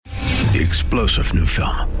The explosive new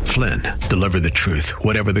film, Flynn, deliver the truth,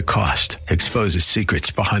 whatever the cost, exposes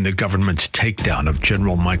secrets behind the government's takedown of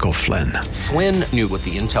General Michael Flynn. Flynn knew what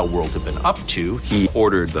the intel world had been up to. He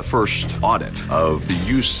ordered the first audit of the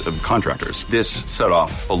use of contractors. This set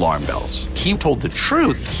off alarm bells. He told the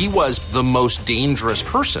truth. He was the most dangerous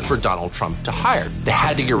person for Donald Trump to hire. They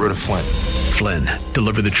had to get rid of Flynn. Flynn,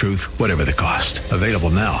 deliver the truth, whatever the cost. Available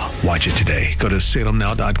now. Watch it today. Go to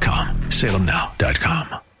salemnow.com.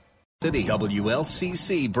 salemnow.com. City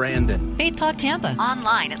WLCC Brandon. Faith Talk Tampa.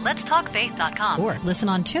 Online at letstalkfaith.com. Or listen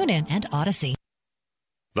on TuneIn and Odyssey.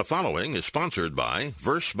 The following is sponsored by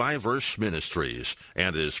Verse by Verse Ministries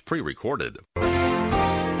and is pre-recorded.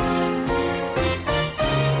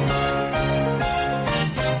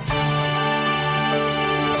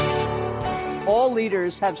 All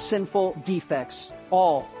leaders have sinful defects.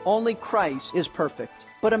 All. Only Christ is perfect.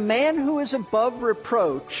 But a man who is above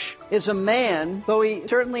reproach is a man, though he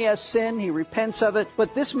certainly has sin, he repents of it,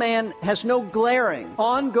 but this man has no glaring,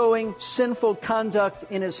 ongoing sinful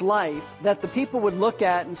conduct in his life that the people would look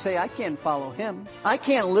at and say, I can't follow him. I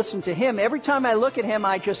can't listen to him. Every time I look at him,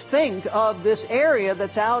 I just think of this area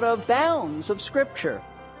that's out of bounds of Scripture.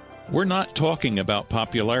 We're not talking about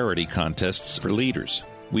popularity contests for leaders.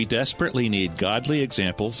 We desperately need godly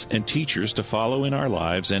examples and teachers to follow in our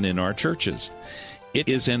lives and in our churches. It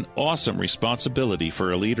is an awesome responsibility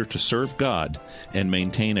for a leader to serve God and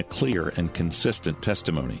maintain a clear and consistent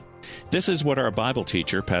testimony. This is what our Bible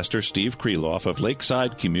teacher, Pastor Steve Kreloff of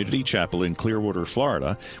Lakeside Community Chapel in Clearwater,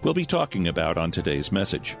 Florida, will be talking about on today's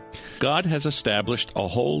message. God has established a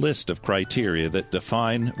whole list of criteria that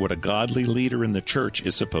define what a godly leader in the church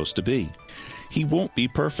is supposed to be. He won't be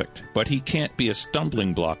perfect, but he can't be a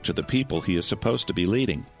stumbling block to the people he is supposed to be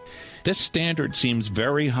leading. This standard seems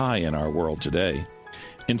very high in our world today.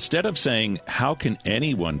 Instead of saying, how can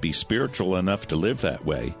anyone be spiritual enough to live that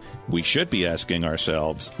way, we should be asking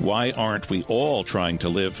ourselves, why aren't we all trying to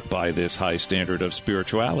live by this high standard of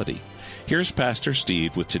spirituality? Here's Pastor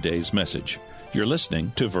Steve with today's message. You're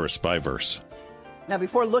listening to Verse by Verse. Now,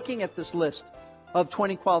 before looking at this list of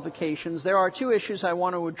 20 qualifications, there are two issues I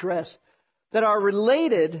want to address that are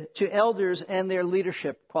related to elders and their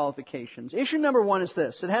leadership qualifications. Issue number one is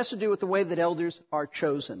this. It has to do with the way that elders are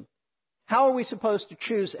chosen. How are we supposed to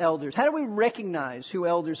choose elders? How do we recognize who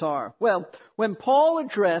elders are? Well, when Paul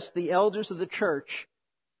addressed the elders of the church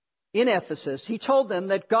in Ephesus, he told them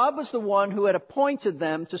that God was the one who had appointed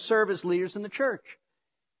them to serve as leaders in the church.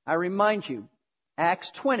 I remind you,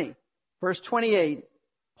 Acts 20, verse 28,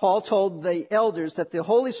 Paul told the elders that the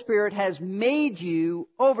Holy Spirit has made you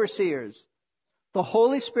overseers. The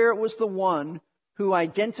Holy Spirit was the one who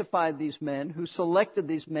identified these men, who selected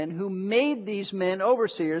these men, who made these men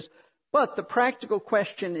overseers. But the practical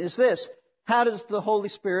question is this: how does the Holy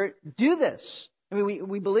Spirit do this? I mean,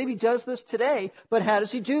 we believe He does this today, but how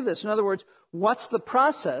does He do this? In other words, what's the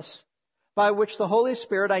process by which the Holy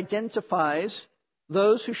Spirit identifies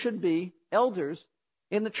those who should be elders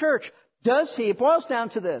in the church? Does He, it boils down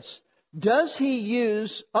to this, does He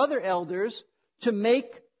use other elders to make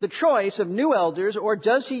the choice of new elders, or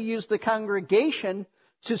does He use the congregation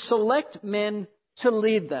to select men to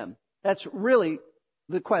lead them? That's really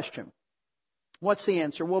the question. What's the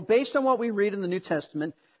answer? Well, based on what we read in the New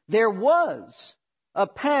Testament, there was a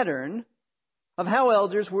pattern of how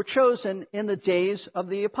elders were chosen in the days of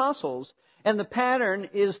the apostles. And the pattern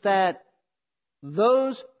is that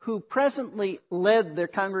those who presently led their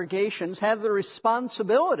congregations had the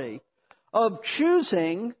responsibility of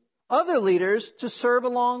choosing other leaders to serve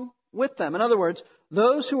along with them. In other words,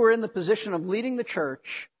 those who were in the position of leading the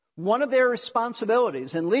church, one of their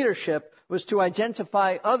responsibilities in leadership was to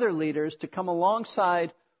identify other leaders to come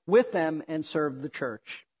alongside with them and serve the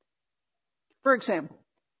church. For example,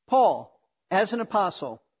 Paul, as an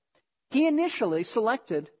apostle, he initially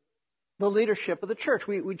selected the leadership of the church.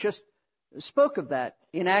 We just spoke of that.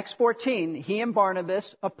 In Acts 14, he and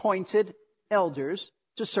Barnabas appointed elders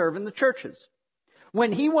to serve in the churches.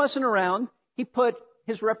 When he wasn't around, he put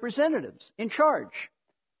his representatives in charge.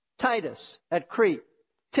 Titus at Crete,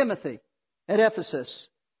 Timothy at Ephesus.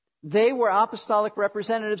 They were apostolic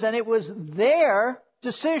representatives, and it was their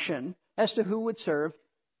decision as to who would serve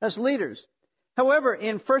as leaders. However,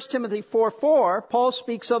 in 1 Timothy 4:4, Paul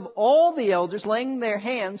speaks of all the elders laying their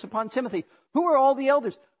hands upon Timothy. Who are all the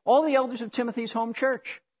elders? All the elders of Timothy's home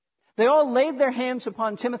church. They all laid their hands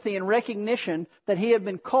upon Timothy in recognition that he had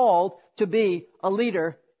been called to be a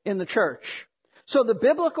leader in the church. So the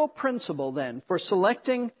biblical principle then for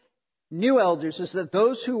selecting new elders is that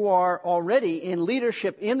those who are already in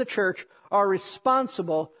leadership in the church are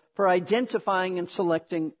responsible for identifying and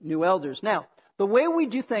selecting new elders. Now, The way we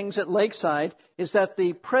do things at Lakeside is that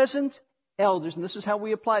the present elders, and this is how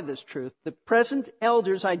we apply this truth, the present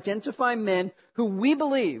elders identify men who we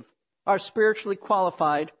believe are spiritually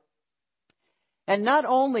qualified. And not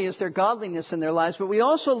only is there godliness in their lives, but we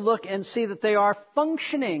also look and see that they are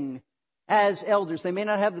functioning as elders. They may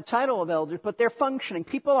not have the title of elders, but they're functioning.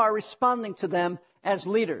 People are responding to them as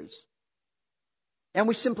leaders. And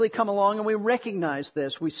we simply come along and we recognize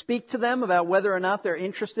this. We speak to them about whether or not they're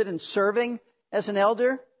interested in serving as an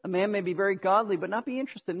elder. A man may be very godly, but not be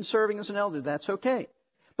interested in serving as an elder. That's okay.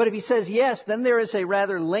 But if he says yes, then there is a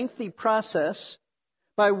rather lengthy process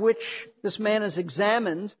by which this man is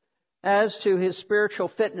examined as to his spiritual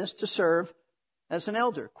fitness to serve as an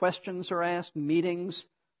elder. Questions are asked, meetings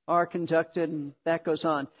are conducted, and that goes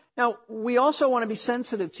on. Now, we also want to be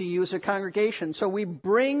sensitive to you as a congregation, so we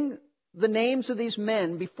bring the names of these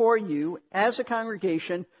men before you as a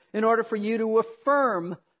congregation in order for you to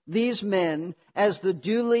affirm these men as the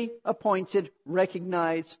duly appointed,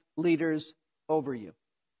 recognized leaders over you.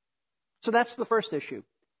 So that's the first issue.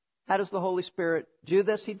 How does the Holy Spirit do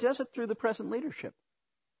this? He does it through the present leadership.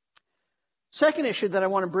 Second issue that I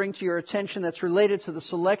want to bring to your attention that's related to the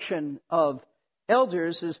selection of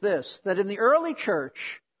elders is this, that in the early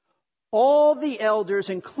church, all the elders,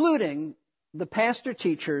 including the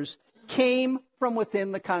pastor-teachers, came from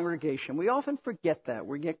within the congregation. We often forget that.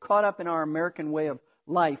 We get caught up in our American way of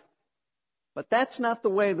life. But that's not the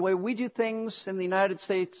way we do things in the United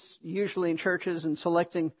States, usually in churches and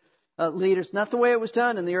selecting leaders. Not the way it was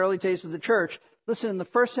done in the early days of the church. Listen, in the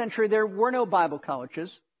first century, there were no Bible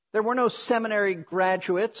colleges. There were no seminary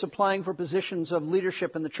graduates applying for positions of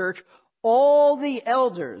leadership in the church. All the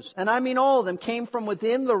elders, and I mean all of them, came from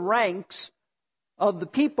within the ranks of the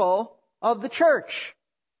people of the church.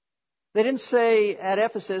 They didn't say at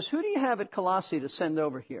Ephesus, who do you have at Colossae to send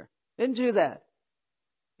over here? They didn't do that.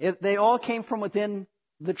 They all came from within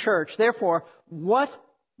the church. Therefore, what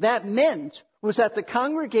that meant was that the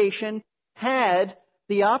congregation had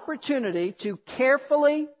the opportunity to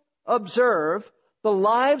carefully observe the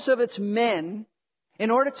lives of its men in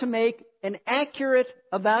order to make an accurate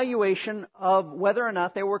evaluation of whether or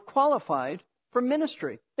not they were qualified for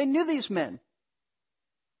ministry. They knew these men.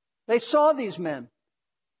 They saw these men.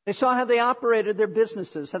 They saw how they operated their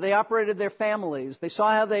businesses, how they operated their families. They saw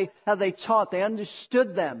how they taught. They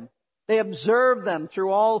understood them. They observed them through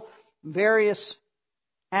all various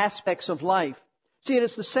aspects of life. See, it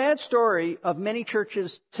is the sad story of many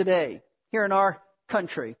churches today, here in our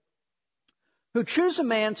country, who choose a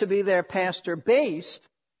man to be their pastor based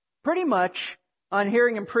pretty much on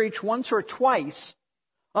hearing him preach once or twice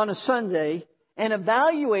on a Sunday and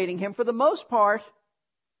evaluating him for the most part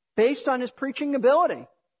based on his preaching ability,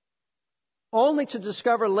 only to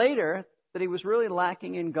discover later that he was really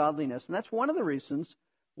lacking in godliness. And that's one of the reasons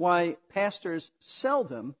why pastors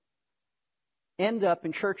seldom end up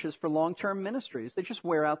in churches for long-term ministries. They just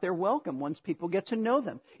wear out their welcome once people get to know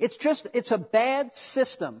them. It's a bad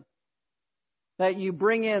system that you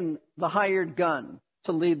bring in the hired gun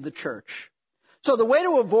to lead the church. So the way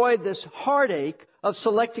to avoid this heartache of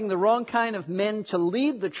selecting the wrong kind of men to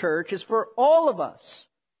lead the church is for all of us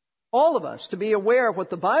to be aware of what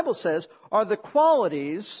the Bible says are the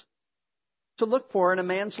qualities to look for in a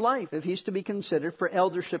man's life if he's to be considered for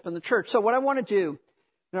eldership in the church. So what I want to do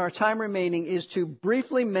in our time remaining is to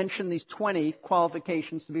briefly mention these 20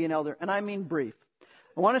 qualifications to be an elder. And I mean brief.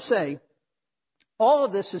 I want to say all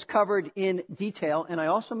of this is covered in detail, and I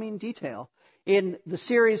also mean detail, in the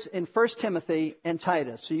series in 1 Timothy and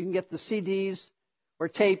Titus. So you can get the CDs or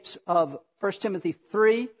tapes of 1 Timothy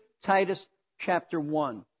 3, Titus chapter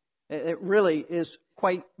 1. It really is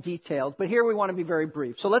quite detailed, but here we want to be very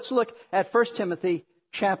brief. So let's look at 1 Timothy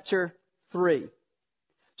chapter 3.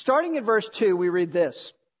 Starting at verse 2, we read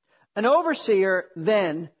this. An overseer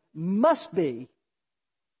then must be,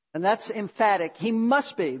 and that's emphatic, he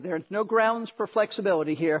must be, there's no grounds for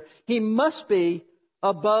flexibility here, he must be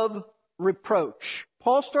above reproach.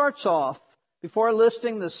 Paul starts off, before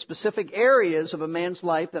listing the specific areas of a man's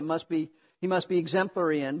life that he must be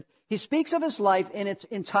exemplary in, he speaks of his life in its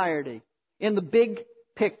entirety, in the big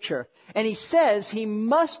picture. And he says he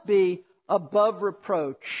must be above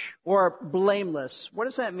reproach or blameless. What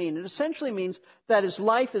does that mean? It essentially means that his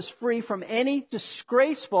life is free from any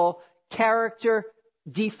disgraceful character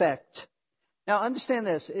defect. Now understand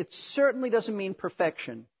this, it certainly doesn't mean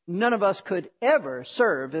perfection. None of us could ever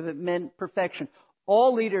serve if it meant perfection.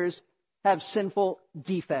 All leaders have sinful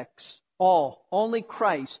defects. All. Only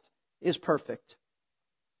Christ is perfect.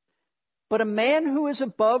 But a man who is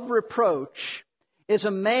above reproach is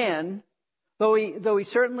a man, though he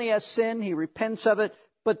certainly has sin, he repents of it,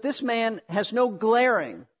 but this man has no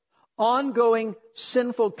glaring, ongoing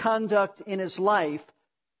sinful conduct in his life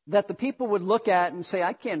that the people would look at and say,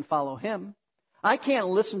 I can't follow him. I can't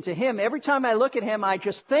listen to him. Every time I look at him, I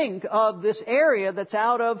just think of this area that's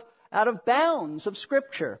out of bounds of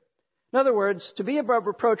Scripture. In other words, to be above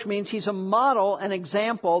reproach means he's a model, an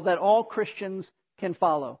example that all Christians can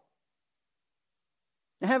follow.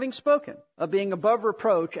 Now, having spoken of being above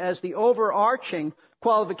reproach as the overarching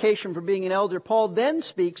qualification for being an elder, Paul then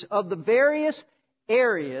speaks of the various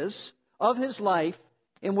areas of his life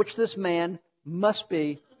in which this man must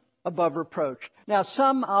be above reproach. Now,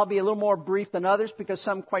 some I'll be a little more brief than others because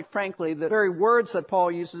some, quite frankly, the very words that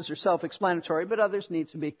Paul uses are self-explanatory, but others need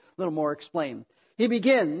to be a little more explained.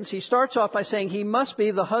 He starts off by saying he must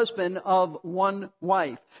be the husband of one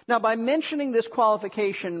wife. Now, by mentioning this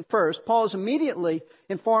qualification first, Paul is immediately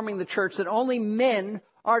informing the church that only men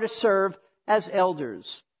are to serve as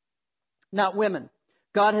elders, not women.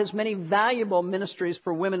 God has many valuable ministries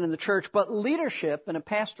for women in the church, but leadership in a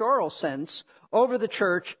pastoral sense over the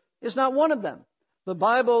church is not one of them. The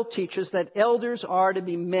Bible teaches that elders are to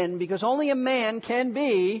be men because only a man can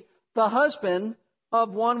be the husband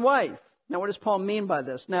of one wife. Now, what does Paul mean by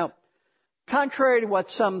this? Now, contrary to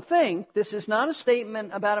what some think, this is not a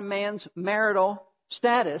statement about a man's marital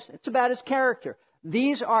status. It's about his character.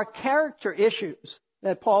 These are character issues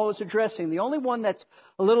that Paul is addressing. The only one that's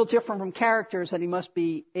a little different from character is that he must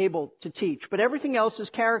be able to teach. But everything else is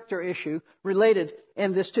character issue related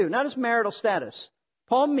in this too, not his marital status.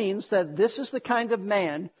 Paul means that this is the kind of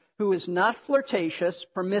man who is not flirtatious,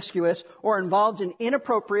 promiscuous, or involved in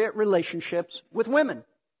inappropriate relationships with women.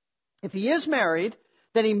 If he is married,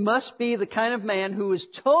 then he must be the kind of man who is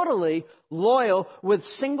totally loyal with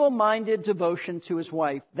single-minded devotion to his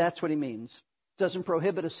wife. That's what he means. It doesn't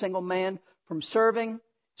prohibit a single man from serving.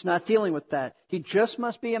 It's not dealing with that. He just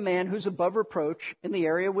must be a man who's above reproach in the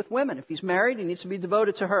area with women. If he's married, he needs to be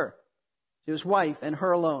devoted to her, to his wife, and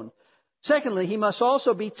her alone. Secondly, he must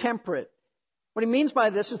also be temperate. What he means by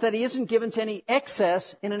this is that he isn't given to any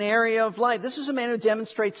excess in an area of life. This is a man who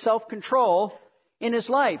demonstrates self-control in his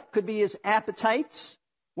life. Could be his appetites,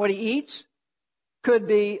 what he eats. Could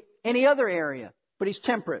be any other area, but he's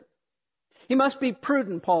temperate. He must be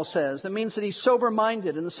prudent, Paul says. That means that he's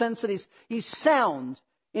sober-minded in the sense that he's sound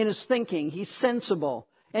in his thinking. He's sensible,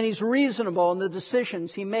 and he's reasonable in the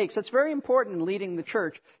decisions he makes. That's very important in leading the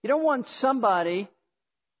church. You don't want somebody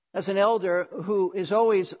as an elder who is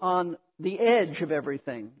always on the edge of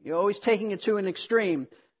everything. You're always taking it to an extreme.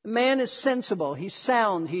 The man is sensible. He's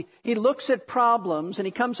sound. He looks at problems and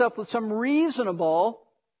he comes up with some reasonable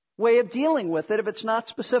way of dealing with it if it's not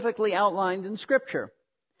specifically outlined in Scripture.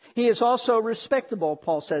 He is also respectable,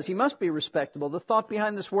 Paul says. He must be respectable. The thought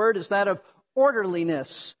behind this word is that of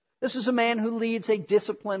orderliness. This is a man who leads a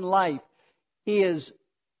disciplined life. He is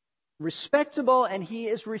respectable and he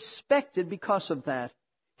is respected because of that.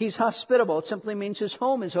 He's hospitable. It simply means his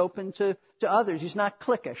home is open to others. He's not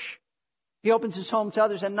cliquish. He opens his home to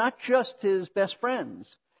others and not just his best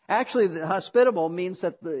friends. Actually, the hospitable means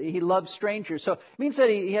that he loves strangers. So it means that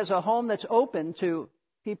he has a home that's open to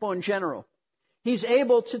people in general. He's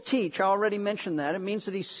able to teach. I already mentioned that. It means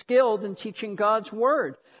that he's skilled in teaching God's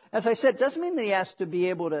Word. As I said, it doesn't mean that he has to be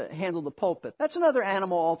able to handle the pulpit. That's another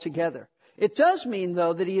animal altogether. It does mean,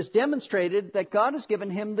 though, that he has demonstrated that God has given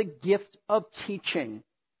him the gift of teaching.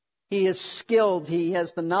 He is skilled. He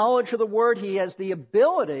has the knowledge of the Word. He has the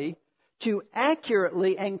ability to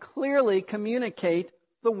accurately and clearly communicate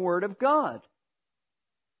the Word of God.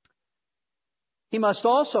 He must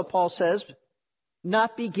also, Paul says,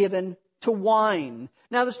 not be given to wine.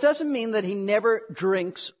 Now, this doesn't mean that he never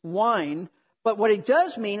drinks wine, but what it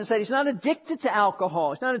does mean is that he's not addicted to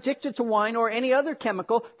alcohol. He's not addicted to wine or any other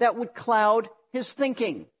chemical that would cloud his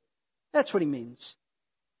thinking. That's what he means.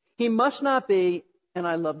 He must not be, and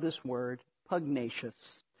I love this word, pugnacious.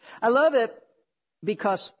 I love it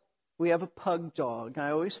because we have a pug dog.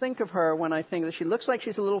 I always think of her when I think that she looks like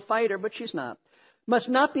she's a little fighter, but she's not. Must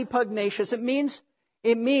not be pugnacious. It means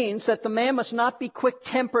that the man must not be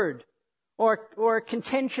quick-tempered or a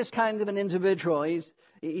contentious kind of an individual.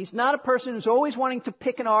 He's not a person who's always wanting to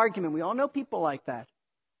pick an argument. We all know people like that.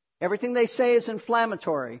 Everything they say is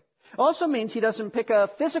inflammatory. Also means he doesn't pick a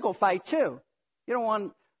physical fight, too. You don't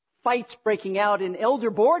want fights breaking out in elder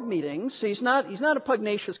board meetings. So he's not a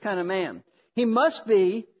pugnacious kind of man. He must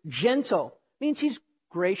be gentle. It means he's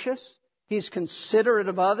gracious. He's considerate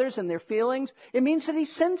of others and their feelings. It means that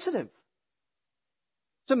he's sensitive.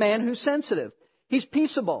 It's a man who's sensitive. He's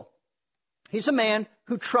peaceable. He's a man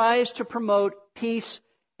who tries to promote peace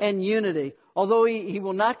and unity. Although he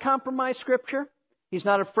will not compromise Scripture, he's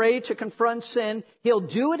not afraid to confront sin, he'll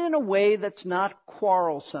do it in a way that's not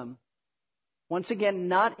quarrelsome. Once again,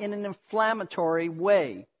 not in an inflammatory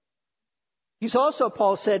way. He's also,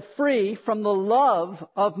 Paul said, free from the love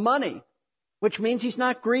of money, which means he's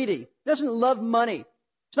not greedy. He doesn't love money.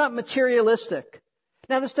 He's not materialistic.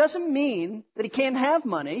 Now, this doesn't mean that he can't have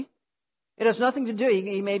money. It has nothing to do.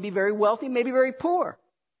 He may be very wealthy, may be very poor.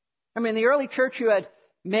 I mean, in the early church, you had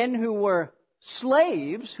men who were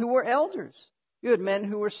slaves who were elders. You had men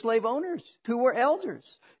who were slave owners who were elders.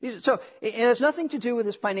 So it has nothing to do with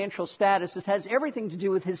his financial status. It has everything to do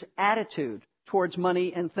with his attitude towards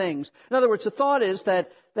money and things. In other words, the thought is that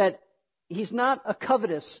he's not a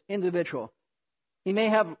covetous individual. He may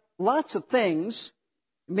have lots of things,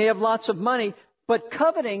 he may have lots of money, but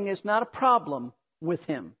coveting is not a problem with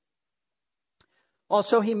him.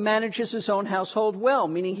 Also, he manages his own household well,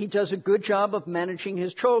 meaning he does a good job of managing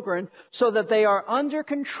his children so that they are under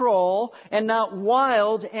control and not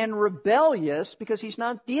wild and rebellious because he's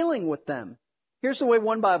not dealing with them. Here's the way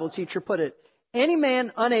one Bible teacher put it. Any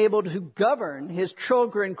man unable to govern his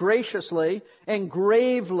children graciously and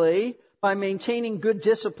gravely by maintaining good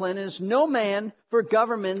discipline is no man for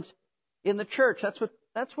government in the church.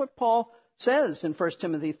 That's what Paul says in 1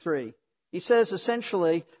 Timothy 3. He says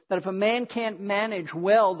essentially that if a man can't manage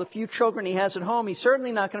well the few children he has at home, he's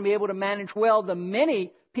certainly not going to be able to manage well the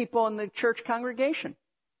many people in the church congregation.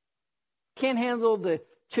 Can't handle the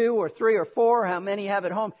 2 or 3 or 4, how many you have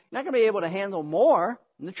at home. You're not going to be able to handle more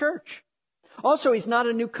in the church. Also, he's not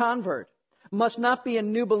a new convert. Must not be a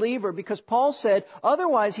new believer because Paul said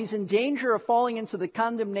otherwise he's in danger of falling into the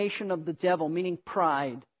condemnation of the devil, meaning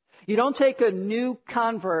pride. You don't take a new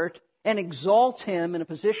convert and exalt him in a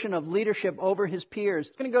position of leadership over his peers.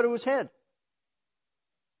 It's going to go to his head.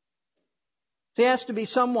 So he has to be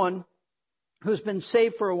someone who's been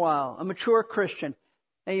saved for a while, a mature Christian.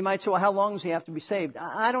 Now you might say, well, how long does he have to be saved?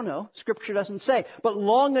 I don't know. Scripture doesn't say. But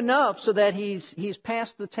long enough so that he's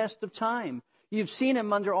passed the test of time. You've seen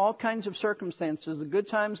him under all kinds of circumstances, the good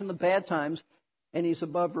times and the bad times, and he's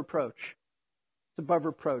above reproach. It's above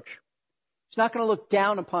reproach. He's not going to look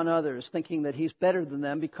down upon others, thinking that he's better than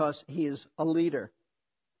them because he is a leader.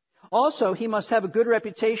 Also, he must have a good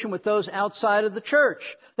reputation with those outside of the church.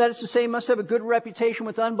 That is to say, he must have a good reputation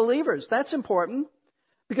with unbelievers. That's important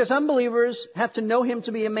because unbelievers have to know him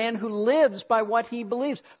to be a man who lives by what he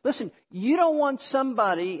believes. Listen, you don't want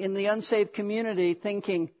somebody in the unsaved community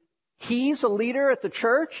thinking he's a leader at the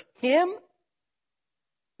church. Him?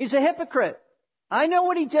 He's a hypocrite. I know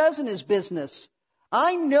what he does in his business.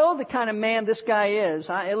 I know the kind of man this guy is.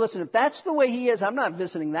 Listen, if that's the way he is, I'm not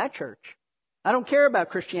visiting that church. I don't care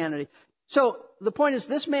about Christianity. So the point is,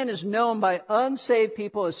 this man is known by unsaved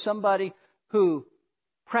people as somebody who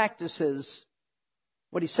practices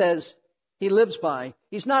what he says he lives by.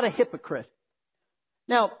 He's not a hypocrite.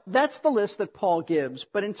 Now, that's the list that Paul gives.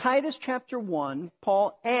 But in Titus chapter 1,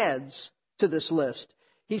 Paul adds to this list.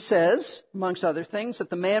 He says, amongst other things, that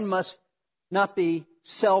the man must not be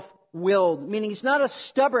self-willed, meaning he's not a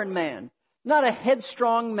stubborn man, not a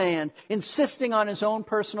headstrong man, insisting on his own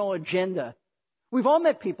personal agenda. We've all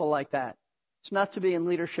met people like that. It's not to be in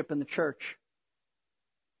leadership in the church.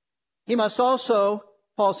 He must also,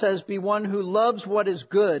 Paul says, be one who loves what is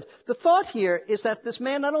good. The thought here is that this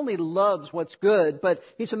man not only loves what's good, but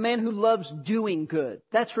he's a man who loves doing good.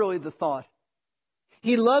 That's really the thought.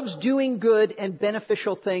 He loves doing good and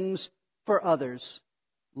beneficial things for others.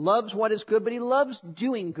 Loves what is good, but he loves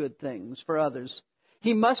doing good things for others.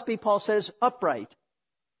 He must be, Paul says, upright.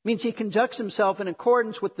 Means he conducts himself in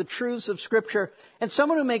accordance with the truths of Scripture, and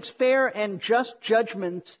someone who makes fair and just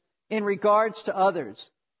judgments in regards to others.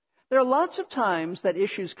 There are lots of times that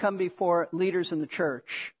issues come before leaders in the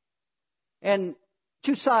church, and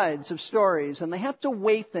two sides of stories, and they have to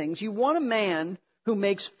weigh things. You want a man who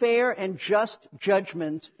makes fair and just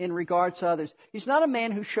judgments in regards to others. He's not a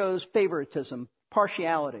man who shows favoritism,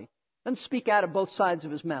 partiality, doesn't speak out of both sides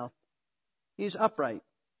of his mouth. He's upright.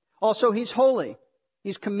 Also, he's holy.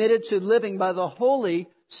 He's committed to living by the holy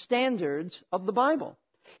standards of the Bible.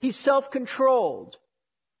 He's self-controlled.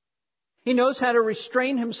 He knows how to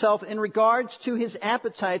restrain himself in regards to his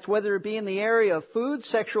appetites, whether it be in the area of food,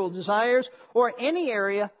 sexual desires, or any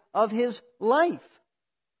area of his life.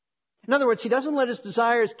 In other words, he doesn't let his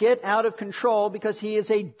desires get out of control because he is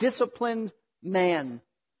a disciplined man.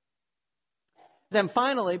 Then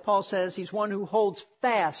finally, Paul says he's one who holds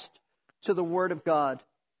fast to the Word of God.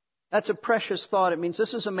 That's a precious thought. It means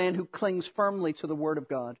this is a man who clings firmly to the Word of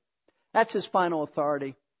God. That's his final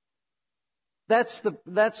authority. That's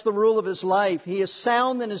the rule of his life. He is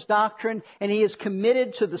sound in his doctrine, and he is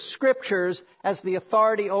committed to the Scriptures as the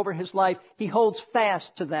authority over his life. He holds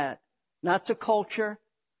fast to that. Not to culture,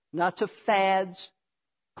 not to fads.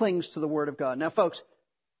 Clings to the Word of God. Now, folks,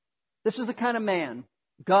 This is the kind of man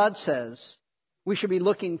God says we should be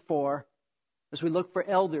looking for as we look for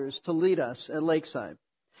elders to lead us at Lakeside.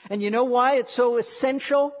 And you know why it's so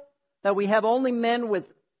essential that we have only men with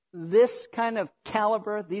this kind of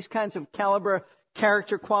caliber, these kinds of caliber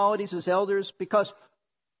character qualities as elders? Because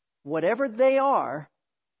whatever they are,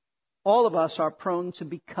 all of us are prone to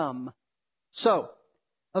become. So,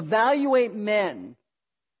 evaluate men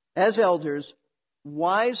as elders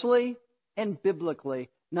wisely and biblically.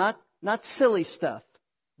 Not silly stuff.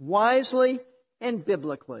 Wisely and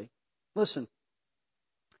biblically. Listen,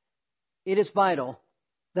 it is vital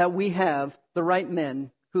that we have the right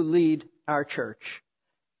men who lead our church.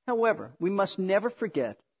 However, we must never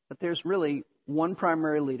forget that there's really one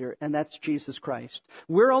primary leader, and that's Jesus Christ.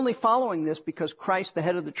 We're only following this because Christ, the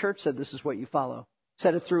head of the church, said this is what you follow.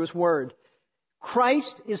 Said it through His Word.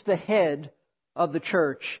 Christ is the head of the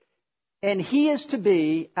church, and He is to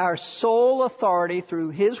be our sole authority through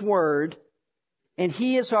His Word, and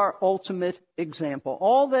He is our ultimate example.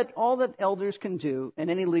 All that elders can do, and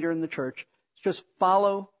any leader in the church, is just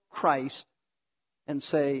follow Christ and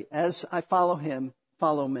say, as I follow Him,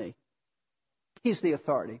 follow me. He's the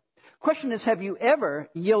authority. Question is, have you ever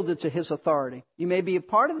yielded to His authority? You may be a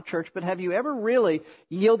part of the church, but have you ever really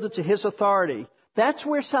yielded to His authority? That's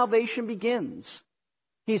where salvation begins.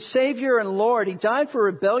 He's Savior and Lord. He died for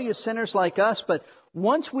rebellious sinners like us, but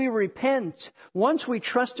once we repent, once we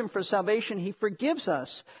trust Him for salvation, He forgives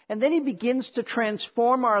us. And then He begins to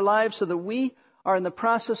transform our lives so that we are in the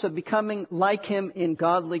process of becoming like Him in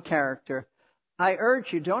godly character. I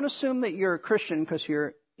urge you, don't assume that you're a Christian because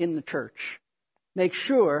you're in the church. Make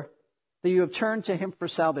sure that you have turned to Him for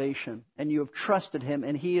salvation and you have trusted Him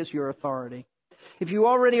and He is your authority. If you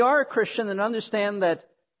already are a Christian, then understand that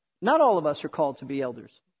not all of us are called to be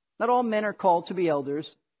elders. Not all men are called to be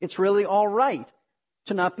elders. It's really all right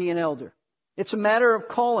to not be an elder. It's a matter of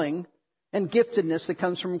calling and giftedness that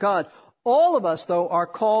comes from God. All of us, though, are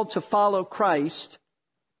called to follow Christ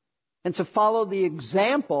and to follow the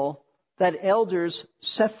example that elders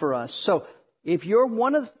set for us. So, if you're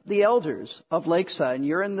one of the elders of Lakeside and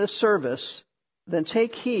you're in this service, then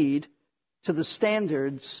take heed to the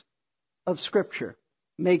standards of Scripture.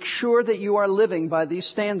 Make sure that you are living by these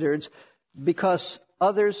standards because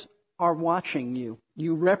others are watching you.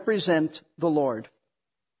 You represent the Lord.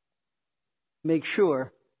 Make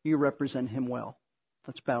sure you represent Him well.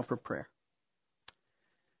 Let's bow for prayer.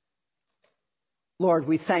 Lord,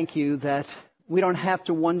 we thank You that we don't have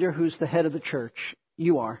to wonder who's the head of the church.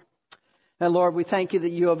 You are. And Lord, we thank You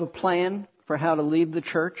that You have a plan for how to lead the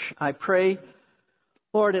church. I pray,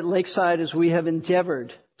 Lord, at Lakeside, as we have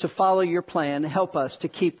endeavored to follow Your plan, help us to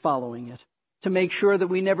keep following it, to make sure that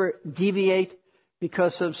we never deviate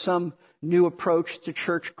because of some new approach to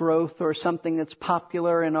church growth or something that's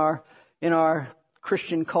popular in our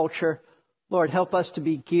Christian culture. Lord, help us to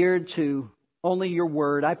be geared to only Your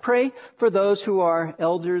Word. I pray for those who are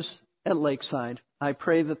elders at Lakeside. I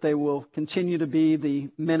pray that they will continue to be the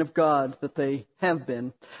men of God that they have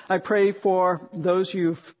been. I pray for those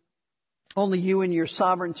only You in Your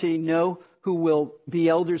sovereignty know who will be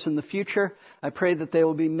elders in the future. I pray that they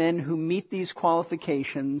will be men who meet these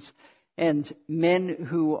qualifications and men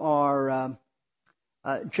who are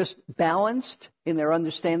just balanced in their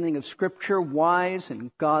understanding of Scripture, wise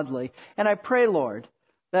and godly. And I pray, Lord,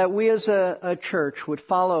 that we as a church would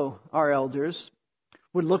follow our elders,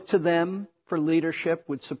 would look to them for leadership,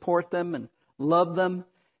 would support them and love them,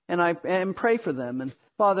 and pray for them. And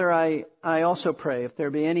Father, I also pray if there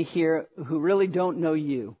be any here who really don't know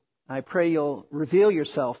You, I pray You'll reveal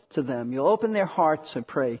Yourself to them. You'll open their hearts, I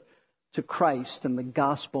pray, to Christ and the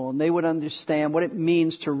gospel, and they would understand what it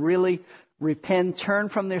means to really repent, turn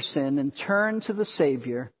from their sin, and turn to the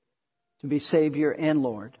Savior to be Savior and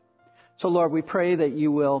Lord. So, Lord, we pray that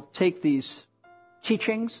You will take these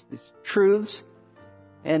teachings, these truths,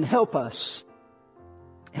 and help us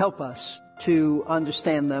to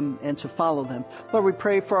understand them and to follow them. Lord, we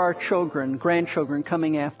pray for our children, grandchildren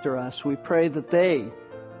coming after us. We pray that they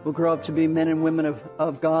will grow up to be men and women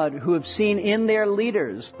of God who have seen in their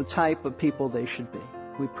leaders the type of people they should be.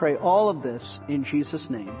 We pray all of this in Jesus'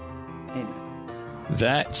 name. Amen.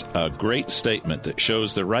 That's a great statement that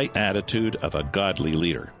shows the right attitude of a godly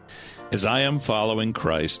leader. As I am following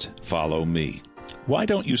Christ, follow me. Why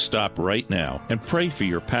don't you stop right now and pray for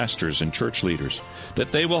your pastors and church leaders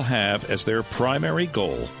that they will have as their primary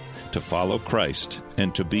goal to follow Christ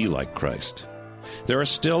and to be like Christ? There are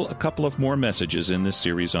still a couple of more messages in this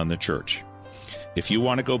series on the church. If you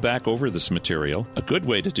want to go back over this material, a good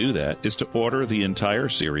way to do that is to order the entire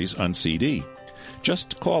series on CD.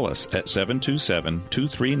 Just call us at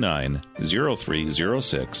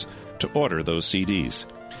 727-239-0306 to order those CDs.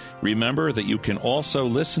 Remember that you can also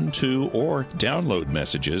listen to or download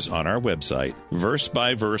messages on our website,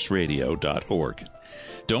 versebyverseradio.org.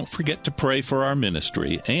 Don't forget to pray for our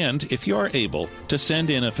ministry, and if you are able, to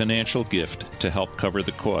send in a financial gift to help cover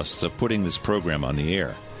the costs of putting this program on the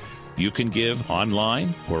air. You can give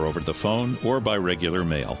online or over the phone or by regular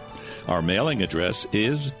mail. Our mailing address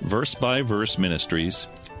is Verse by Verse Ministries,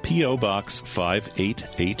 P.O. Box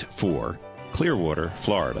 5884, Clearwater,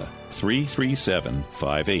 Florida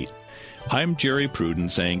 33758. I'm Jerry Pruden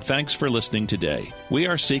saying thanks for listening today. We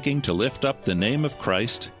are seeking to lift up the name of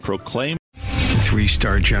Christ, proclaim.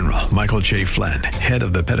 3-star General Michael J. Flynn, head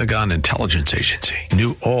of the Pentagon Intelligence Agency,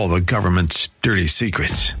 knew all the government's dirty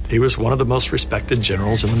secrets. He was one of the most respected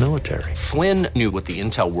generals in the military. Flynn knew what the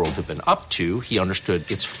intel world had been up to. He understood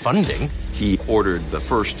its funding. He ordered the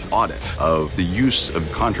first audit of the use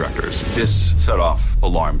of contractors. This set off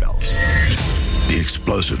alarm bells. The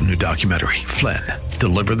explosive new documentary, Flynn,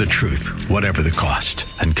 Deliver the Truth, Whatever the Cost,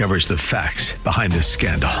 uncovers the facts behind this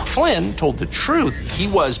scandal. Flynn told the truth. He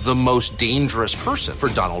was the most dangerous person for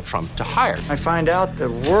Donald Trump to hire. I find out the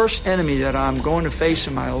worst enemy that I'm going to face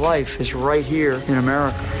in my life is right here in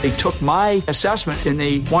America. They took my assessment and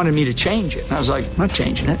they wanted me to change it. And I was like, I'm not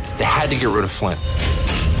changing it. They had to get rid of Flynn.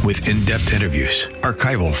 With in-depth interviews,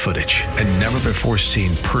 archival footage, and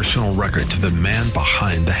never-before-seen personal records of the man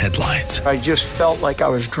behind the headlines. I just felt like I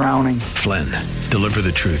was drowning. Flynn, Deliver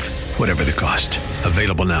the Truth, Whatever the Cost.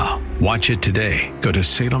 Available now. Watch it today. Go to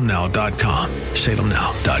salemnow.com.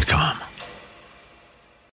 salemnow.com.